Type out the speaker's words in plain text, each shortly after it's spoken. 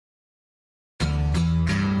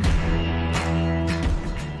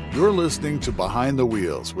You're listening to Behind the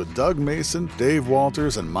Wheels with Doug Mason, Dave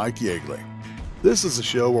Walters, and Mike Yeagley. This is a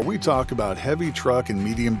show where we talk about heavy truck and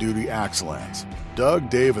medium-duty axle-ends.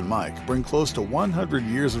 Doug, Dave, and Mike bring close to 100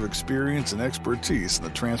 years of experience and expertise in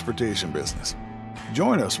the transportation business.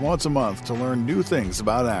 Join us once a month to learn new things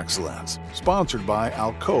about axle-ends. Sponsored by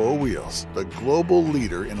Alcoa Wheels, the global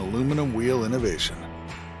leader in aluminum wheel innovation.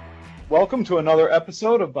 Welcome to another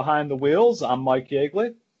episode of Behind the Wheels. I'm Mike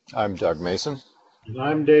Yeagley. I'm Doug Mason. And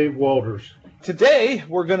I'm Dave Walters. Today,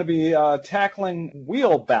 we're going to be tackling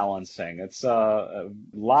wheel balancing. It's a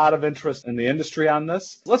lot of interest in the industry on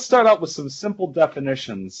this. Let's start out with some simple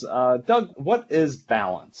definitions. Doug, what is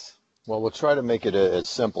balance? Well, we'll try to make it as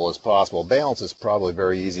simple as possible. Balance is probably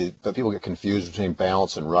very easy, but people get confused between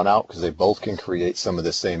balance and runout because they both can create some of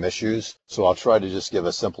the same issues. So I'll try to just give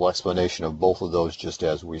a simple explanation of both of those just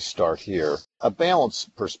as we start here. A balance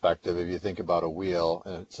perspective, if you think about a wheel,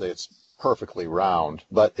 and say it's perfectly round,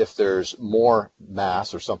 but if there's more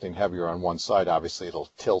mass or something heavier on one side, obviously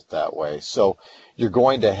it'll tilt that way. So you're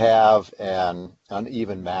going to have an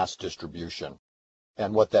uneven mass distribution.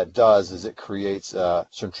 And what that does is it creates a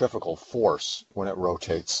centrifugal force when it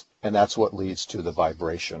rotates, and that's what leads to the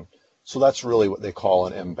vibration. So that's really what they call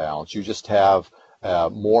an imbalance. You just have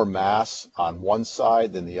more mass on one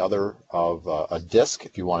side than the other of a disc,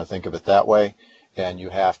 if you want to think of it that way, and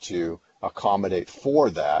you have to accommodate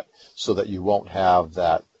for that so that you won't have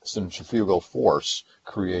that centrifugal force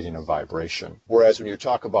creating a vibration. Whereas when you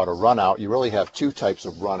talk about a runout, you really have two types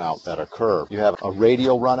of runout that occur. You have a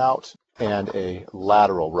radial runout and a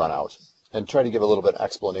lateral runout. And try to give a little bit of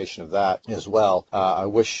explanation of that as well. I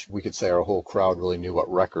wish we could say our whole crowd really knew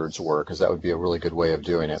what records were, because that would be a really good way of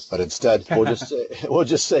doing it. But instead, we'll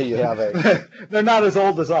just say you have a... They're not as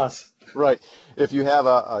old as us. Right. If you have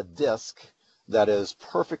a disc that is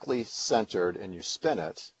perfectly centered and you spin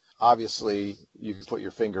it, obviously you can put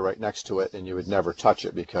your finger right next to it and you would never touch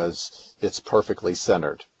it because it's perfectly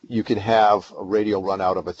centered. You can have a radial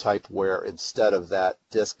runout of a type where instead of that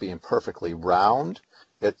disc being perfectly round,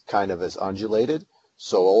 it kind of is undulated.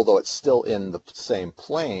 So although it's still in the same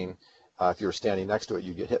plane, if you're standing next to it,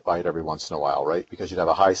 you get hit by it every once in a while, right? Because you'd have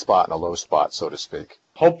a high spot and a low spot, so to speak.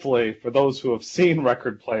 Hopefully, for those who have seen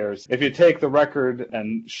record players, if you take the record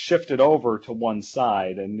and shift it over to one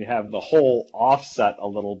side and you have the whole offset a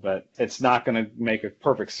little bit, it's not going to make a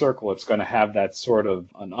perfect circle. It's going to have that sort of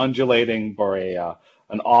an undulating or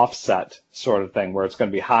an offset sort of thing where it's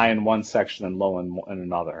going to be high in one section and low in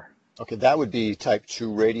another. Okay, that would be type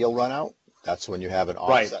 2 radial runout. That's when you have an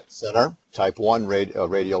offset center. Type 1 radial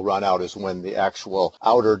runout is when the actual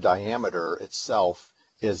outer diameter itself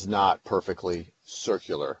is not perfectly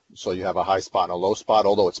circular. So you have a high spot and a low spot.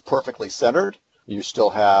 Although it's perfectly centered, you still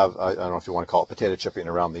have, I don't know if you want to call it potato chipping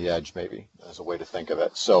around the edge, maybe, as a way to think of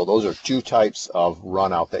it. So those are two types of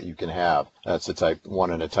runout that you can have. That's a type 1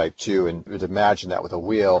 and a type 2. And you'd imagine that with a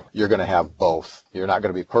wheel, you're going to have both. You're not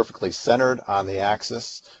going to be perfectly centered on the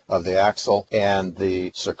axis of the axle, and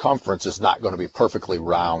the circumference is not going to be perfectly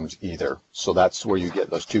round either. So that's where you get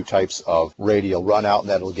those two types of radial runout, and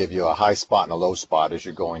that'll give you a high spot and a low spot as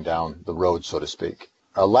you're going down the road, so to speak.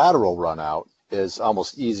 A lateral runout is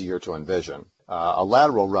almost easier to envision. A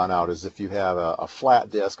lateral runout is if you have a flat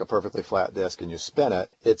disc, a perfectly flat disc, and you spin it,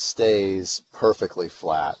 it stays perfectly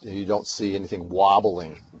flat. You don't see anything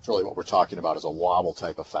wobbling. It's really what we're talking about is a wobble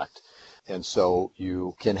type effect. And so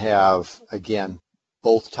you can have, again,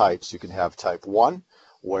 both types. You can have type 1,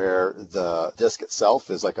 where the disc itself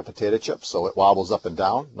is like a potato chip, so it wobbles up and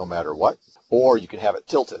down no matter what. Or you can have it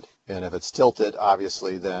tilted. And if it's tilted,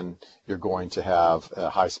 obviously, then you're going to have a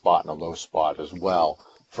high spot and a low spot as well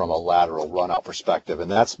from a lateral runout perspective. And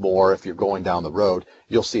that's more if you're going down the road,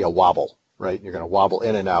 you'll see a wobble, right? You're going to wobble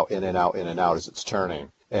in and out, in and out, in and out as it's turning.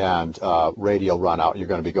 And radial runout, you're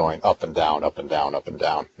going to be going up and down, up and down, up and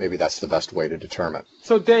down. Maybe that's the best way to determine.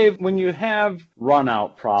 So, Dave, when you have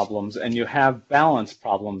runout problems and you have balance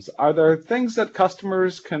problems, are there things that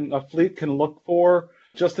a fleet can look for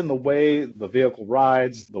just in the way the vehicle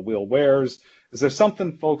rides, the wheel wears? Is there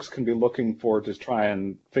something folks can be looking for to try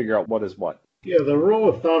and figure out what is what? Yeah, the rule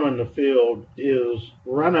of thumb in the field is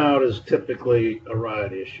runout is typically a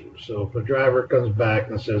ride issue. So if a driver comes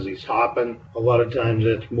back and says he's hopping, a lot of times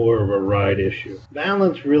it's more of a ride issue.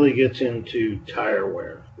 Balance really gets into tire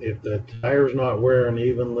wear. If the tire's not wearing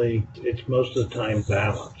evenly, it's most of the time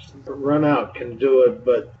balanced. Runout can do it,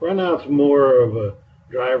 but runout's more of a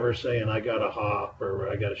driver saying, I got a hop, or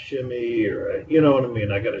I got a shimmy, or you know what I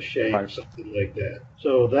mean, I got a shake, something like that.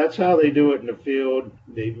 So that's how they do it in the field.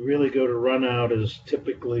 They really go to runout as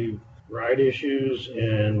typically ride issues,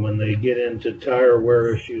 and when they get into tire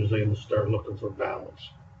wear issues, they will start looking for balance.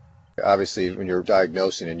 Obviously, when you're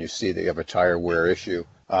diagnosing and you see that you have a tire wear issue,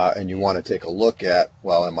 and you want to take a look at,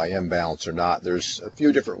 well, am I imbalanced or not? There's a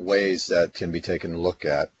few different ways that can be taken a look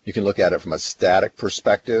at. You can look at it from a static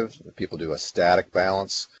perspective. People do a static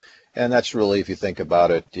balance. And that's really, if you think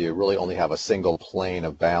about it, you really only have a single plane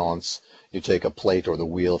of balance. You take a plate or the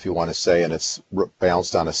wheel, if you want to say, and it's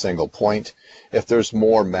balanced on a single point. If there's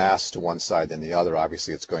more mass to one side than the other,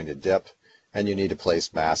 obviously it's going to dip, and you need to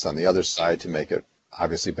place mass on the other side to make it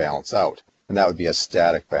obviously balance out. And that would be a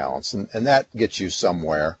static balance. And that gets you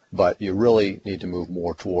somewhere, but you really need to move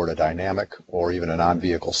more toward a dynamic or even a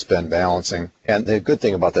non-vehicle spin balancing. And the good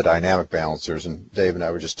thing about the dynamic balancers, and Dave and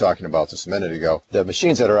I were just talking about this a minute ago, the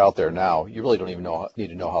machines that are out there now, you really don't even need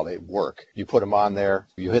to know how they work. You put them on there,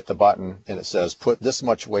 you hit the button, and it says put this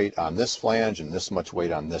much weight on this flange and this much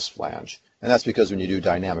weight on this flange. And that's because when you do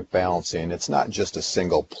dynamic balancing, it's not just a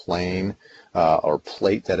single plane or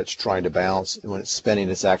plate that it's trying to balance. When it's spinning,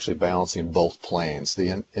 it's actually balancing both planes,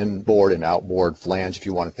 the inboard and outboard flange, if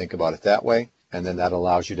you want to think about it that way. And then that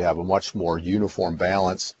allows you to have a much more uniform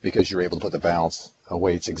balance because you're able to put the balance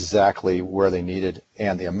weights exactly where they needed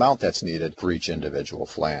and the amount that's needed for each individual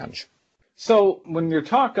flange. So when you're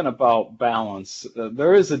talking about balance,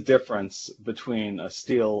 there is a difference between a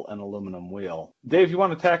steel and aluminum wheel. Dave, you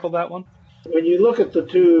want to tackle that one? When you look at the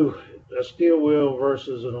two, a steel wheel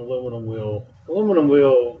versus an aluminum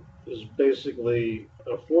wheel is basically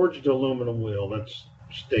a forged aluminum wheel. Let's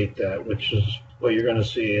state that, which is what you're going to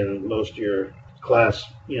see in most of your class,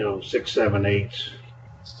 6, 7, 8s.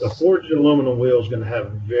 A forged aluminum wheel is going to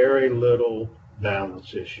have very little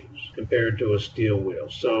balance issues compared to a steel wheel.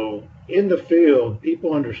 So in the field,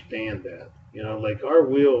 people understand that. Like our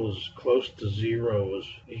wheel is close to zero as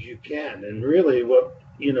you can. And really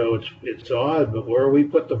it's odd, but where we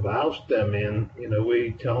put the valve stem in,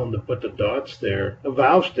 we tell them to put the dots there. A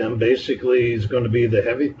valve stem basically is going to be the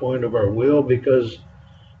heavy point of our wheel because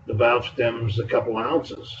the valve stem's a couple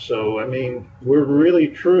ounces. So, we're really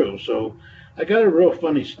true. So I got a real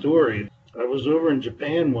funny story. I was over in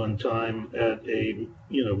Japan one time at a,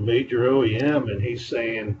 major OEM, and he's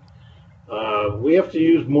saying, we have to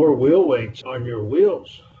use more wheel weights on your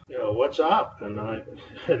wheels. What's up? And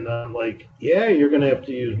I'm like, yeah, you're going to have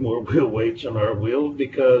to use more wheel weights on our wheels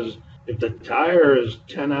because if the tire is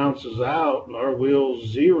 10 ounces out and our wheel's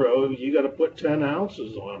 0, you got to put 10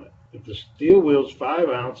 ounces on it. If the steel wheel's 5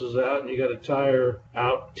 ounces out and you got a tire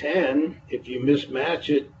out 10, if you mismatch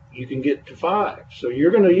it, you can get to 5. So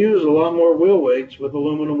you're going to use a lot more wheel weights with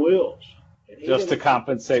aluminum wheels. Just to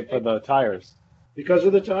compensate for the tires. Because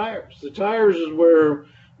of the tires. The tires is where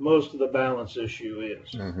most of the balance issue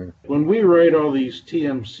is. Mm-hmm. When we write all these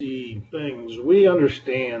TMC things, we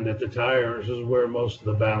understand that the tires is where most of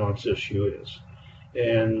the balance issue is.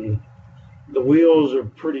 And the wheels are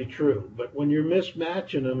pretty true. But when you're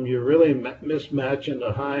mismatching them, you're really mismatching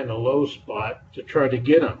the high and the low spot to try to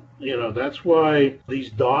get them. That's why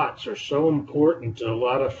these dots are so important to a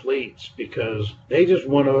lot of fleets, because they just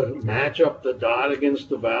want to match up the dot against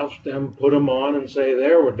the valve stem, put them on and say,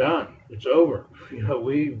 there, we're done. It's over.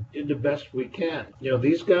 We did the best we can.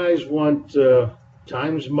 These guys want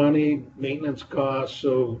time's money, maintenance costs.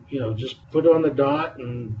 So, just put on the dot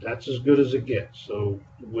and that's as good as it gets. So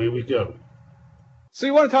away we go. So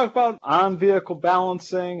you want to talk about on-vehicle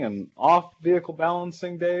balancing and off-vehicle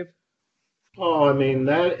balancing, Dave? Oh,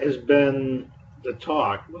 that has been the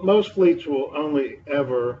talk. Most fleets will only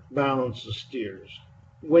ever balance the steers.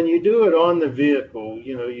 When you do it on the vehicle,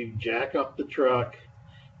 you jack up the truck,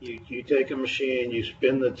 you take a machine, you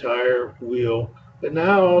spin the tire wheel, but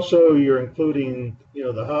now also you're including,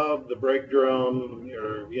 the hub, the brake drum,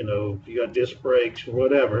 if you got disc brakes or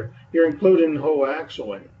whatever, you're including the whole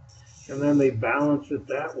axle in it. And then they balance it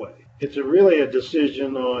that way. It's really a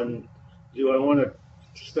decision on, do I want to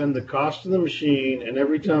spend the cost of the machine, and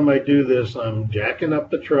every time I do this, I'm jacking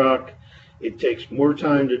up the truck. It takes more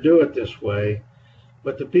time to do it this way.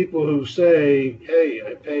 But the people who say, hey,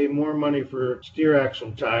 I pay more money for steer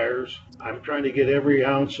axle tires, I'm trying to get every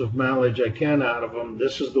ounce of mileage I can out of them,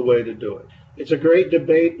 this is the way to do it. It's a great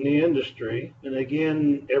debate in the industry. And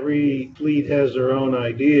again, every fleet has their own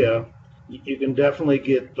idea. You can definitely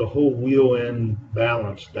get the whole wheel end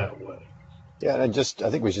balanced that way. Yeah, and I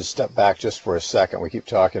think we should step back just for a second. We keep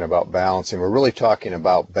talking about balancing. We're really talking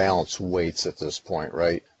about balance weights at this point,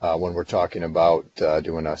 right? When we're talking about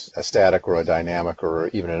doing a static or a dynamic or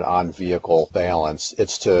even an on-vehicle balance,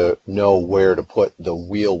 it's to know where to put the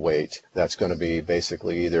wheel weight. That's going to be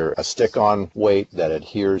basically either a stick-on weight that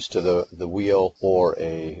adheres to the wheel, or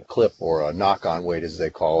a clip or a knock-on weight, as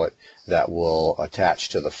they call it, that will attach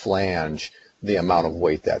to the flange the amount of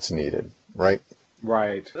weight that's needed, right?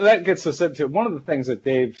 Right. That gets us into one of the things that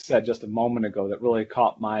Dave said just a moment ago that really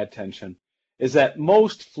caught my attention is that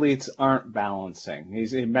most fleets aren't balancing.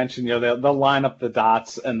 He mentioned, they'll line up the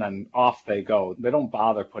dots and then off they go. They don't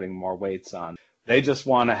bother putting more weights on. They just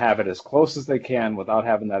want to have it as close as they can without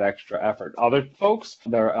having that extra effort. Other folks,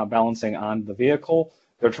 they're balancing on the vehicle.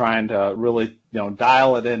 They're trying to really,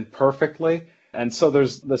 dial it in perfectly. And so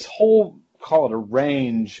there's this whole, call it a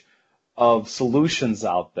range of solutions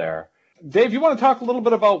out there. Dave, you want to talk a little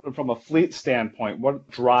bit about, from a fleet standpoint,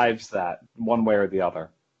 what drives that one way or the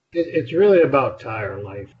other? It's really about tire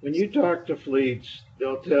life. When you talk to fleets,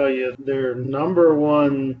 they'll tell you their number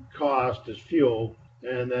one cost is fuel,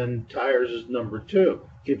 and then tires is number two.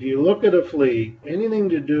 If you look at a fleet, anything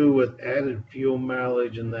to do with added fuel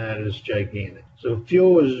mileage and that is gigantic. So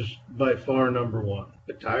fuel is by far number one,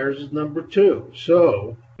 but tires is number two.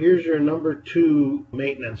 So here's your number two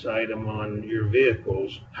maintenance item on your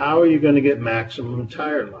vehicles. How are you going to get maximum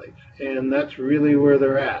tire life? And that's really where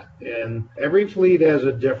they're at. And every fleet has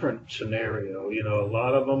a different scenario. A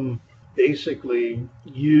lot of them basically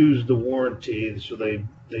use the warranty. So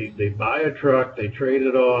they buy a truck, they trade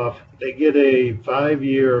it off, they get a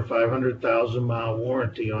 5-year, 500,000 mile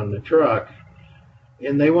warranty on the truck,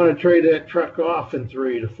 and they want to trade that truck off in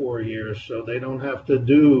 3 to 4 years so they don't have to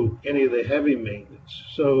do any of the heavy maintenance.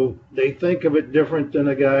 So they think of it different than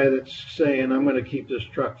a guy that's saying, I'm going to keep this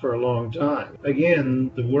truck for a long time.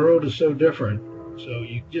 Again, the world is so different. So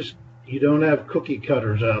you don't have cookie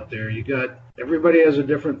cutters out there. Everybody has a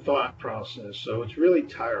different thought process. So it's really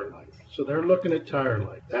tire life. So they're looking at tire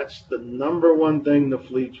life. That's the number one thing the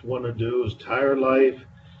fleets want to do is tire life,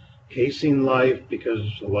 casing life, because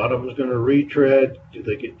a lot of them is going to retread. Do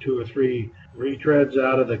they get 2 or 3 retreads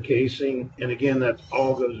out of the casing? And again, that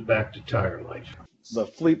all goes back to tire life. The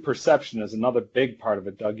fleet perception is another big part of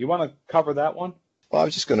it, Doug. You want to cover that one? Well, I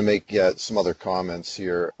was just going to make some other comments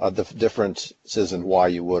here. The differences in why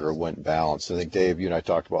you would or wouldn't balance. I think, Dave, you and I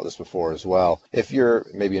talked about this before as well. If you're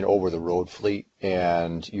maybe an over-the-road fleet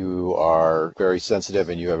and you are very sensitive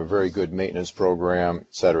and you have a very good maintenance program,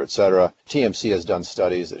 et cetera, TMC has done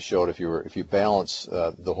studies that showed if you balance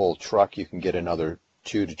the whole truck, you can get another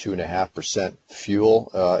 2 to 2.5% fuel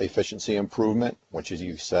efficiency improvement, which, as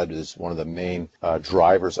you said, is one of the main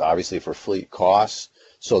drivers, obviously, for fleet costs.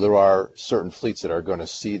 So there are certain fleets that are going to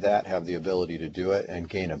see that, have the ability to do it, and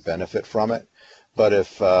gain a benefit from it. But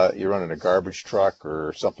if you're running a garbage truck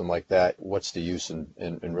or something like that, what's the use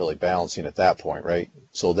in really balancing at that point, right?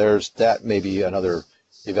 So there's that maybe another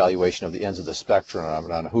evaluation of the ends of the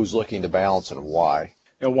spectrum on who's looking to balance and why.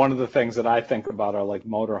 One of the things that I think about are like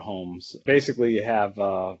motorhomes. Basically, you have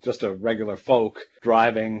just a regular folk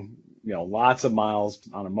driving, lots of miles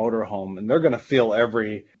on a motorhome, and they're going to feel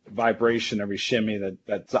every vibration, every shimmy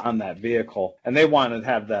that's on that vehicle, and they want to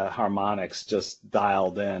have the harmonics just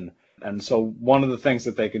dialed in. And so one of the things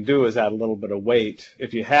that they can do is add a little bit of weight.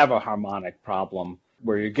 If you have a harmonic problem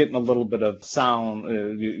where you're getting a little bit of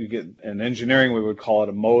sound, you get, in engineering we would call it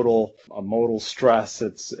a modal stress.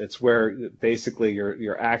 It's where basically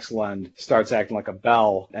your axle end starts acting like a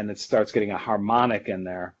bell and it starts getting a harmonic in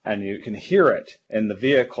there and you can hear it in the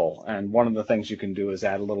vehicle. And one of the things you can do is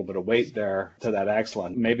add a little bit of weight there to that axle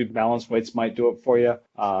end. Maybe balance weights might do it for you.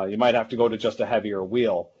 You might have to go to just a heavier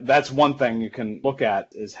wheel. That's one thing you can look at,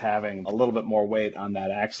 is having a little bit more weight on that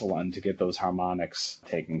axle end to get those harmonics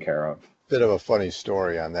taken care of. Bit of a funny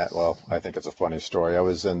story on that. Well, I think it's a funny story. I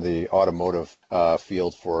was in the automotive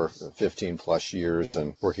field for 15 plus years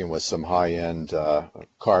and working with some high-end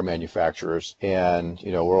car manufacturers. And,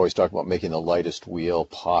 we're always talking about making the lightest wheel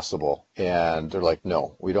possible. And they're like,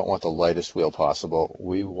 no, we don't want the lightest wheel possible.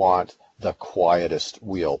 We want the quietest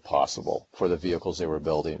wheel possible for the vehicles they were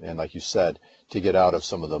building. And like you said, to get out of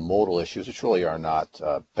some of the modal issues, which really are not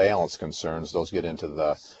balance concerns, those get into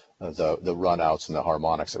the runouts and the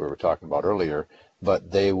harmonics that we were talking about earlier,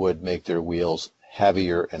 but they would make their wheels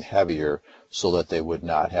heavier and heavier so that they would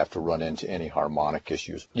not have to run into any harmonic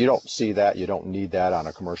issues. You don't see that. You don't need that on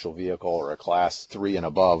a commercial vehicle or a class 3 and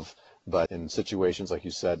above. But in situations, like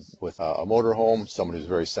you said, with a motorhome, someone who's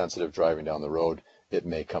very sensitive driving down the road, it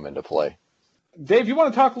may come into play. Dave, you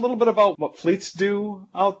want to talk a little bit about what fleets do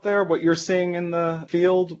out there, what you're seeing in the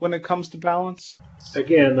field when it comes to balance?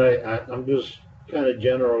 Again, I'm just kind of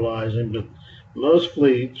generalizing, but most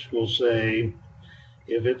fleets will say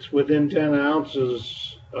if it's within 10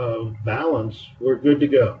 ounces of balance, we're good to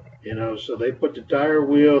go. So they put the tire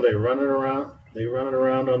wheel, they run it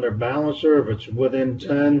around on their balancer. If it's within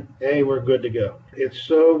 10, hey, we're good to go. It's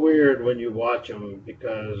so weird when you watch them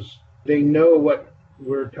because they know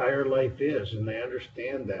where tire life is and they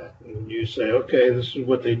understand that. And you say, okay, this is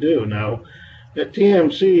what they do. Now, At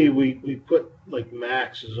TMC, we put like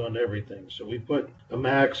maxes on everything. So we put a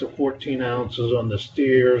max of 14 ounces on the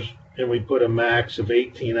steers, and we put a max of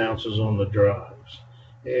 18 ounces on the drives.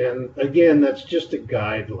 And again, that's just a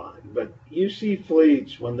guideline. But you see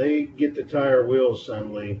fleets, when they get the tire wheel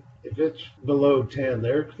assembly, if it's below 10,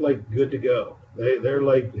 they're like good to go. They're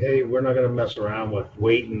like, hey, we're not going to mess around with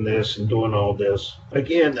weighting this and doing all this.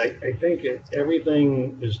 Again, I think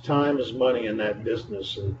everything is time is money in that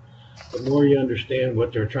business. And the more you understand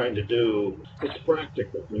what they're trying to do, it's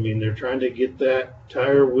practical. I mean, they're trying to get that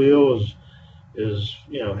tire wheel is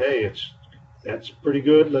hey, that's pretty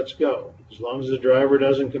good. Let's go. As long as the driver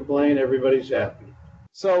doesn't complain, everybody's happy.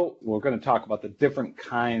 So we're going to talk about the different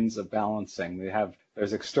kinds of balancing.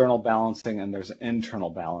 There's external balancing and there's internal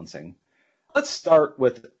balancing. Let's start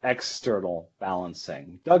with external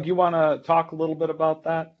balancing. Doug, you want to talk a little bit about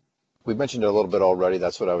that? We mentioned it a little bit already.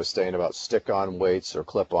 That's what I was saying about stick-on weights or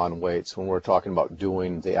clip-on weights. When we're talking about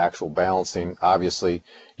doing the actual balancing, obviously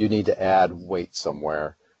you need to add weight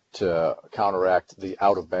somewhere to counteract the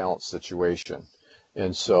out-of-balance situation.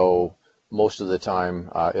 And so most of the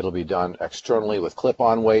time it'll be done externally with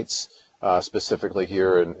clip-on weights. Specifically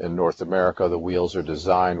here in North America, the wheels are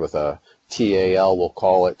designed with a TAL, we'll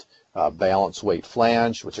call it, balance weight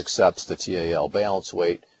flange, which accepts the TAL balance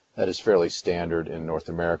weight. That is fairly standard in North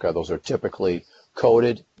America. Those are typically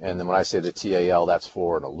coated, and then when I say the TAL, that's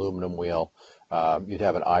for an aluminum wheel. You'd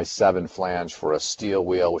have an I7 flange for a steel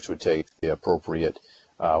wheel, which would take the appropriate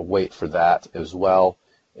weight for that as well.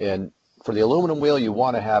 And for the aluminum wheel, you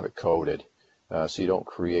want to have it coated so you don't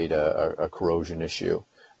create a corrosion issue.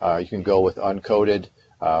 You can go with uncoated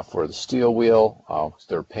for the steel wheel.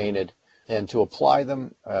 They're painted. And to apply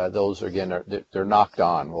them, those, again, they're knocked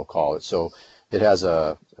on, we'll call it. So it has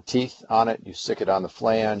a teeth on it. You stick it on the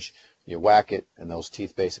flange, you whack it, and those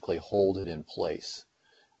teeth basically hold it in place.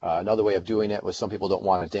 Another way of doing it was some people don't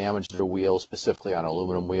want to damage their wheels, specifically on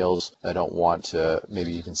aluminum wheels. They don't want to,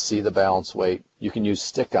 maybe you can see the balance weight. You can use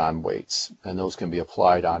stick-on weights, and those can be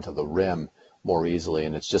applied onto the rim more easily,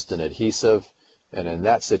 and it's just an adhesive. And in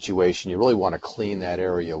that situation, you really want to clean that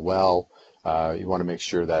area well. You want to make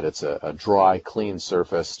sure that it's a dry, clean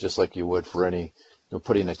surface, just like you would for any,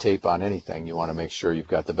 putting a tape on anything. You want to make sure you've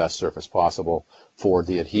got the best surface possible for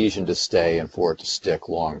the adhesion to stay and for it to stick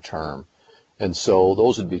long term. And so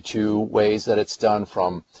those would be two ways that it's done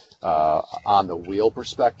from on the wheel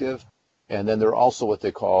perspective. And then there are also what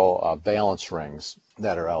they call balance rings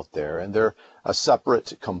that are out there, and they're a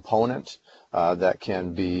separate component that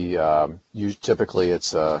can be used. Typically,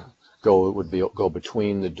 it's go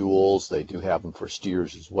between the duals. They do have them for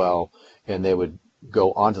steers as well, and they would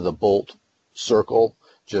go onto the bolt circle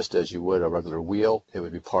just as you would a regular wheel. It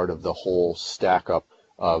would be part of the whole stack up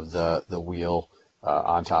of the wheel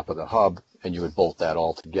on top of the hub, and you would bolt that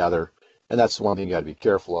all together. And that's one thing you got to be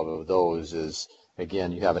careful of those is,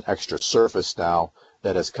 again, you have an extra surface now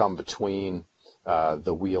that has come between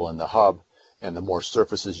the wheel and the hub, and the more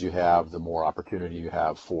surfaces you have, the more opportunity you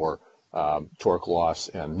have for torque loss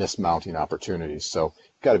and mismounting opportunities. So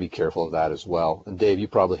you've got to be careful of that as well. And Dave, you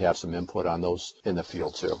probably have some input on those in the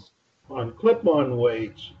field too. On clip-on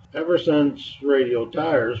weights, ever since radial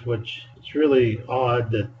tires, which it's really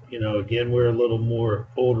odd that, again, we're a little more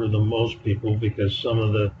older than most people, because some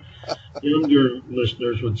of the younger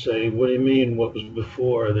listeners would say, what do you mean what was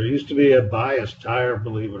before? There used to be a bias tire,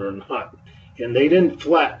 believe it or not, and they didn't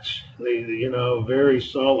flex. They, very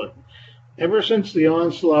solid. Ever since the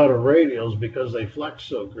onslaught of radials, because they flex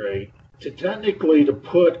so great, to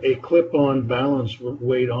put a clip-on balance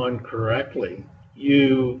weight on correctly,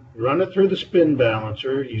 you run it through the spin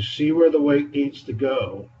balancer, you see where the weight needs to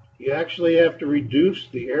go. You actually have to reduce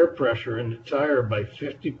the air pressure in the tire by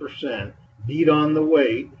 50%, beat on the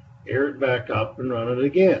weight, air it back up, and run it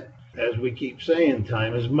again. As we keep saying,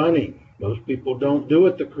 time is money. Most people don't do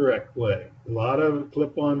it the correct way. A lot of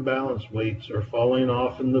clip-on balance weights are falling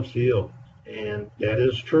off in the field, and that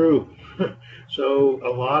is true. So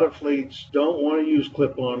a lot of fleets don't want to use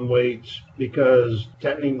clip-on weights because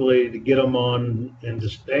technically to get them on and to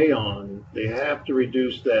stay on, they have to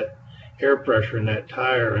reduce that air pressure in that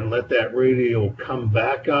tire and let that radial come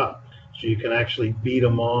back up so you can actually beat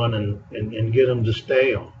them on and get them to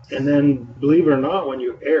stay on. And then, believe it or not, when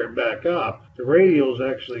you air it back up, the radial is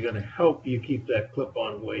actually going to help you keep that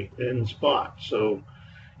clip-on weight in spot. So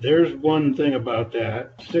there's one thing about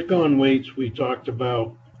that. Stick-on weights we talked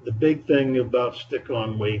about. The big thing about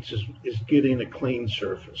stick-on weights is getting a clean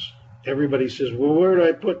surface. Everybody says, well, where do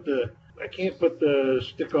I put I can't put the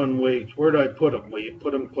stick-on weights. Where do I put them? Well, you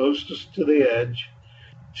put them closest to the edge,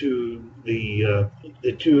 to the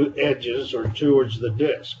two edges or towards the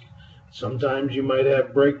disc. Sometimes you might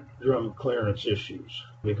have brake drum clearance issues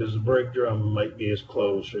because the brake drum might be as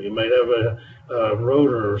close, or you might have a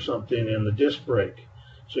rotor or something in the disc brake.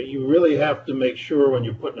 So you really have to make sure when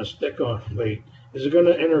you're putting a stick-on fleet, is it going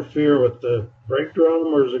to interfere with the brake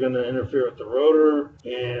drum or is it going to interfere with the rotor?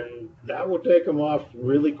 And that will take them off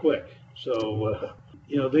really quick. So,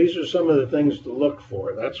 these are some of the things to look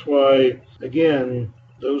for. That's why, again,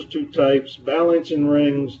 those two types, balancing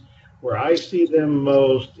rings, where I see them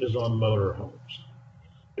most is on motorhomes.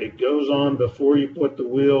 It goes on before you put the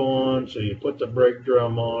wheel on, so you put the brake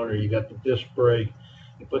drum on, or you got the disc brake,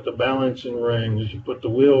 you put the balancing rings, you put the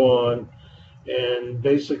wheel on, and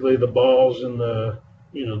basically the balls in the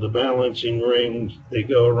balancing rings, they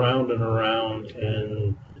go around and around,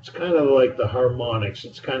 and it's kind of like the harmonics.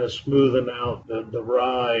 It's kind of smoothing out the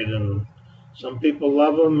ride, and some people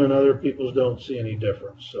love them and other people don't see any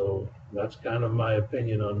difference. So that's kind of my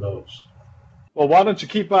opinion on those. Well, why don't you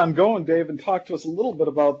keep on going, Dave, and talk to us a little bit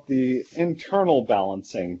about the internal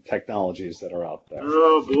balancing technologies that are out there.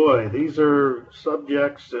 Oh, boy. These are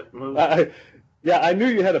subjects that move. Yeah, I knew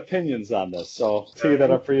you had opinions on this, so tee that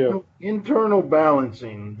up for you. Internal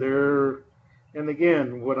balancing, and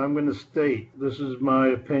again, what I'm going to state, this is my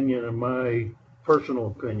opinion and my personal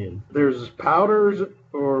opinion. There's powders,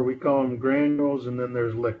 or we call them granules, and then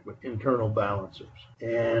there's liquid internal balancers.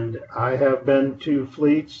 And I have been to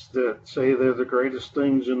fleets that say they're the greatest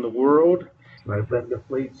things in the world. And I've been to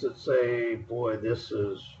fleets that say, boy, this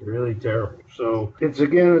is really terrible. So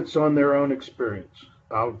it's on their own experience.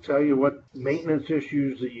 I'll tell you what maintenance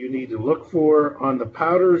issues that you need to look for. On the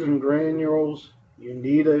powders and granules, you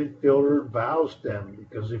need a filtered valve stem,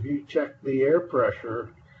 because if you check the air pressure,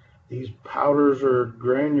 these powders or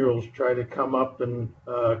granules try to come up and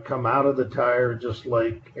come out of the tire just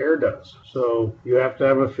like air does. So you have to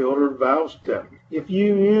have a filtered valve stem. If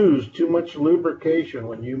you use too much lubrication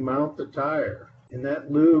when you mount the tire and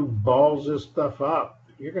that lube balls this stuff up,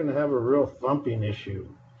 you're going to have a real thumping issue,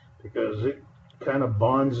 because it kind of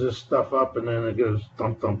bonds this stuff up and then it goes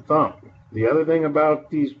thump, thump, thump. The other thing about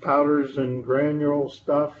these powders and granule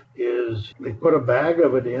stuff is they put a bag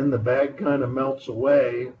of it in, the bag kind of melts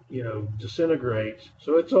away, disintegrates.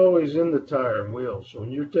 So it's always in the tire and wheels. So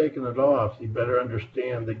when you're taking it off, you better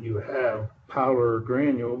understand that you have powder or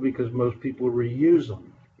granule, because most people reuse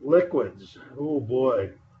them. Liquids, oh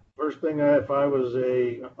boy. First thing if I was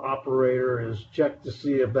a operator is check to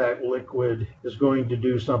see if that liquid is going to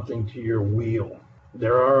do something to your wheel.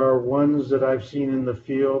 There are ones that I've seen in the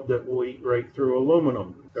field that will eat right through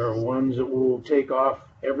aluminum. There are ones that will take off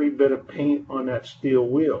every bit of paint on that steel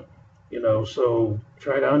wheel. So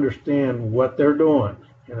try to understand what they're doing.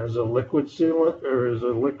 And as a liquid sealant or as a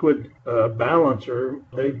liquid balancer,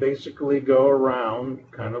 they basically go around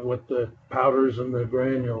kind of what the powders and the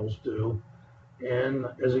granules do. And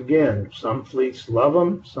as again, some fleets love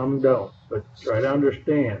them, some don't. But try to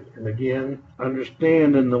understand. And again,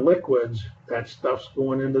 understand in the liquids, that stuff's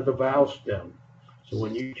going into the valve stem. So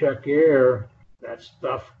when you check air, that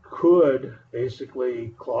stuff could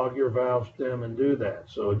basically clog your valve stem and do that.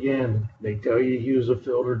 So again, they tell you use a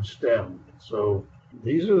filtered stem. So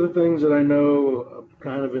these are the things that I know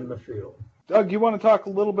kind of in the field. Doug, you want to talk a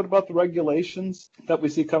little bit about the regulations that we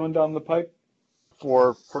see coming down the pipe?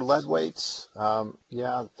 For lead weights,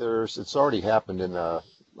 it's already happened in the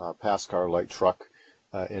pass car light truck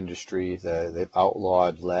industry. They've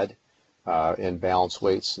outlawed lead in balance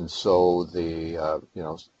weights, and so the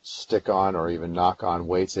stick on or even knock on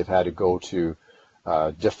weights, they've had to go to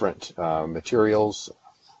different materials.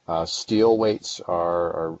 Steel weights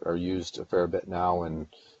are used a fair bit now in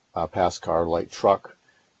pass car light truck,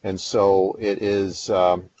 and so it is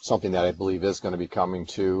something that I believe is going to be coming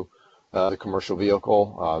to the commercial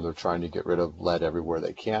vehicle. They're trying to get rid of lead everywhere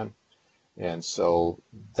they can, and so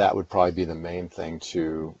that would probably be the main thing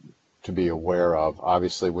to be aware of.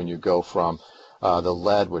 Obviously, when you go from the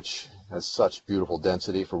lead, which has such beautiful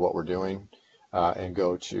density for what we're doing, and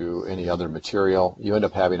go to any other material, you end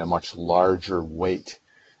up having a much larger weight,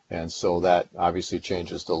 and so that obviously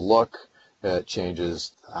changes the look. It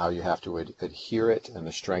changes how you have to adhere it and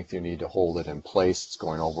the strength you need to hold it in place. It's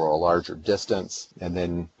going over a larger distance. And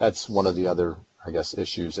then that's one of the other,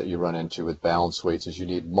 issues that you run into with balance weights is you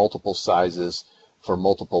need multiple sizes for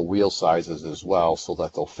multiple wheel sizes as well so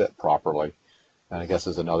that they'll fit properly. And I guess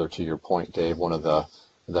as another to your point, Dave, one of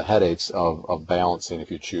the headaches of balancing if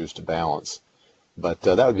you choose to balance. But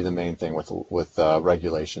that would be the main thing with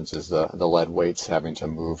regulations is the lead weights having to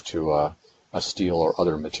move to a steel or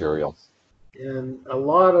other material. And a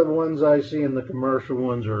lot of the ones I see in the commercial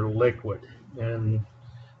ones are liquid. And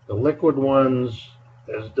the liquid ones,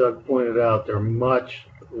 as Doug pointed out, they're much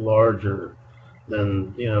larger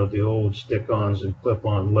than, the old stick-ons and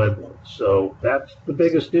clip-on lead ones. So that's the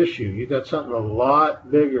biggest issue. You got something a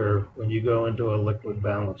lot bigger when you go into a liquid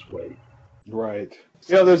balance weight. Right.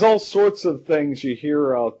 There's all sorts of things you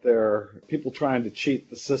hear out there, people trying to cheat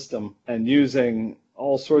the system and using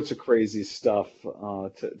all sorts of crazy stuff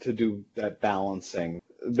to do that balancing.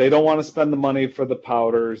 They don't want to spend the money for the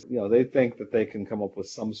powders. They think that they can come up with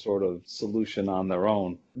some sort of solution on their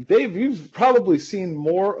own. Dave, you've probably seen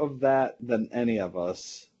more of that than any of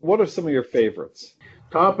us. What are some of your favorites?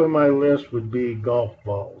 Top of my list would be golf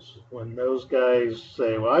balls. When those guys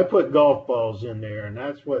say, well, I put golf balls in there, and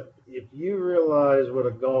that's what, if you realize what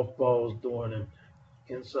a golf ball is doing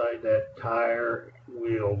inside that tire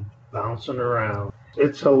wheel bouncing around,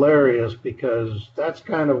 it's hilarious, because that's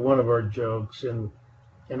kind of one of our jokes, and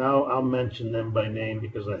I'll mention them by name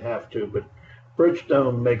because I have to, but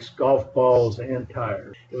Bridgestone makes golf balls and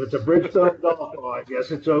tires. If it's a Bridgestone golf ball, I guess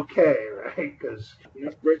it's okay, right? Because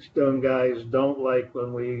Bridgestone guys don't like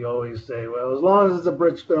when we always say, well, as long as it's a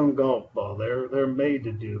Bridgestone golf ball, they're made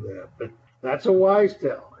to do that. But that's a wise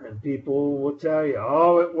tale, and people will tell you,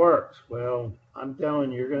 oh, it works. Well, I'm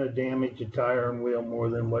telling you, you're going to damage your tire and wheel more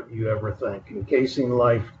than what you ever think. Encasing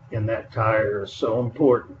life in that tire is so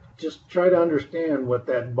important. Just try to understand what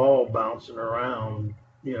that ball bouncing around,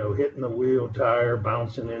 hitting the wheel, tire,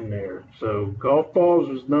 bouncing in there. So golf balls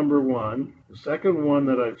is number one. The second one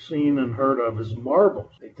that I've seen and heard of is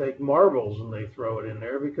marbles. They take marbles and they throw it in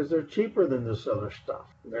there because they're cheaper than this other stuff.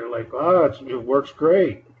 And they're like, oh, it works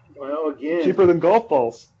great. Well, again, cheaper than golf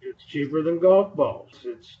balls. It's cheaper than golf balls.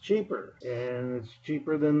 It's cheaper. And it's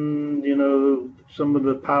cheaper than, some of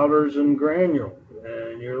the powders and granule.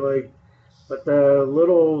 And you're like, but the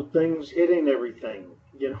little things hitting everything,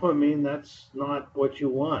 that's not what you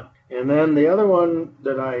want. And then the other one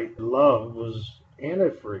that I loved was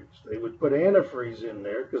antifreeze. They would put antifreeze in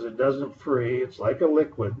there because it doesn't free. It's like a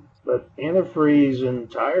liquid. But antifreeze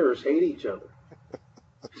and tires hate each other.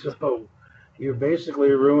 So you're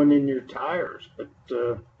basically ruining your tires. But,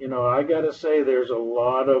 I got to say there's a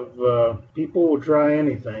lot of people will try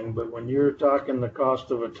anything, but when you're talking the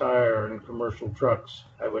cost of a tire in commercial trucks,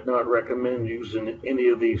 I would not recommend using any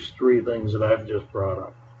of these three things that I've just brought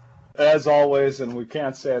up. As always, and we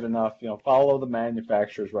can't say it enough, follow the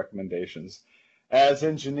manufacturer's recommendations. As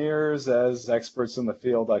engineers, as experts in the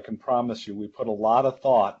field, I can promise you we put a lot of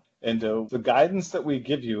thought into the guidance that we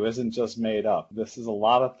give you. Isn't just made up. This is a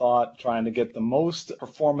lot of thought trying to get the most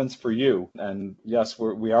performance for you. And yes,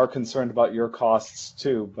 we are concerned about your costs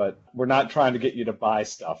too, but we're not trying to get you to buy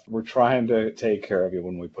stuff. We're trying to take care of you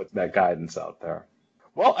when we put that guidance out there.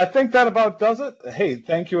 Well, I think that about does it. Hey,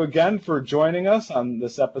 thank you again for joining us on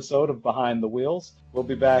this episode of Behind the Wheels. We'll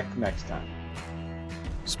be back next time.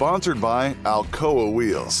 Sponsored by Alcoa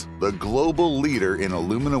Wheels, the global leader in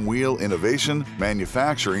aluminum wheel innovation,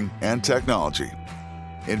 manufacturing, and technology.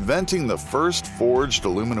 Inventing the first forged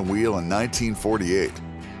aluminum wheel in 1948,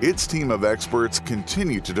 its team of experts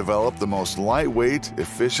continue to develop the most lightweight,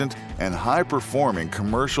 efficient, and high-performing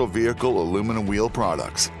commercial vehicle aluminum wheel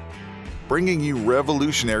products. Bringing you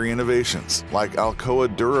revolutionary innovations like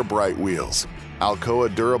Alcoa DuraBrite wheels,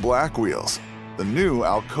 Alcoa DuraBlack wheels, the new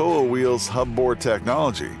Alcoa Wheels hubboard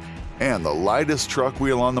technology, and the lightest truck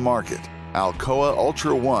wheel on the market, Alcoa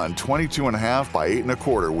Ultra One 22.5 by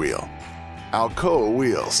 8.25 wheel. Alcoa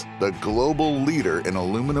Wheels, the global leader in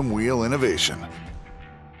aluminum wheel innovation.